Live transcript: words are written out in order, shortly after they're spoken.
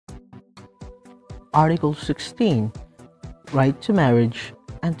Article 16. Right to marriage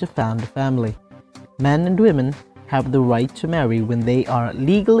and to found a family. Men and women have the right to marry when they are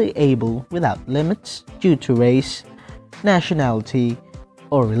legally able without limits due to race, nationality,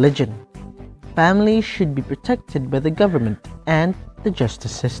 or religion. Families should be protected by the government and the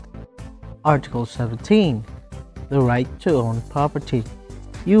justice system. Article 17. The right to own property.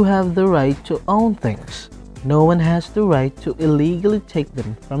 You have the right to own things. No one has the right to illegally take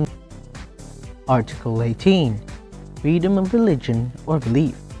them from you. Article 18. Freedom of religion or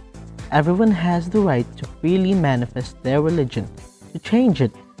belief. Everyone has the right to freely manifest their religion, to change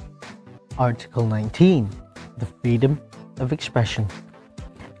it. Article 19. The freedom of expression.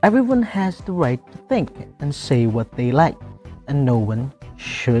 Everyone has the right to think and say what they like, and no one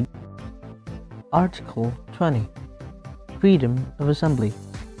should. Article 20. Freedom of assembly.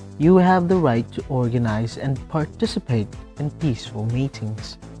 You have the right to organize and participate in peaceful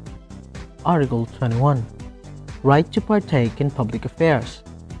meetings. Article 21. Right to partake in public affairs.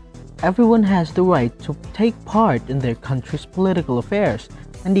 Everyone has the right to take part in their country's political affairs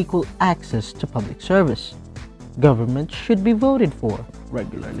and equal access to public service. Government should be voted for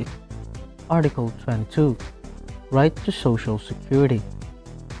regularly. Article 22. Right to social security.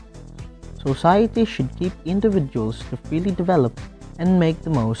 Society should keep individuals to freely develop and make the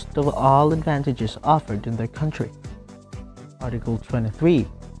most of all advantages offered in their country. Article 23.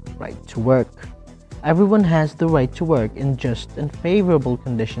 Right to work. Everyone has the right to work in just and favorable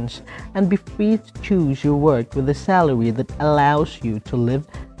conditions and be free to choose your work with a salary that allows you to live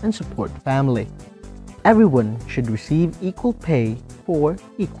and support family. Everyone should receive equal pay for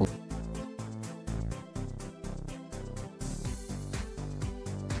equal.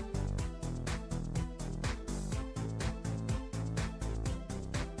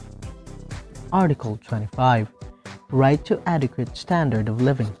 Article 25. Right to adequate standard of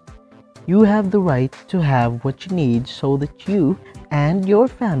living. You have the right to have what you need so that you and your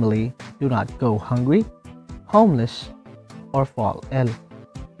family do not go hungry, homeless, or fall ill.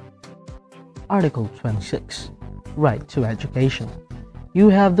 Article 26. Right to education. You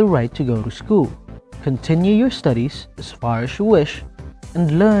have the right to go to school, continue your studies as far as you wish,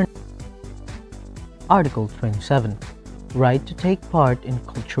 and learn. Article 27. Right to take part in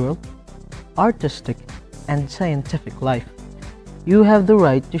cultural, artistic, and scientific life. You have the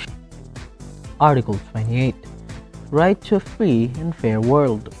right to. Article 28. Right to a free and fair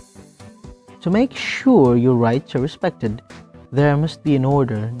world. To make sure your rights are respected, there must be an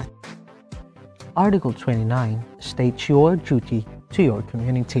order. Article 29 states your duty to your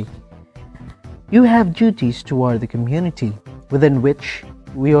community. You have duties toward the community within which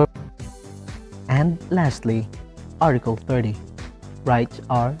we are. And lastly, Article 30. Rights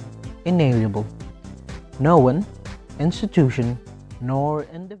are inalienable. No one, institution, nor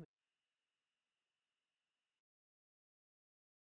individual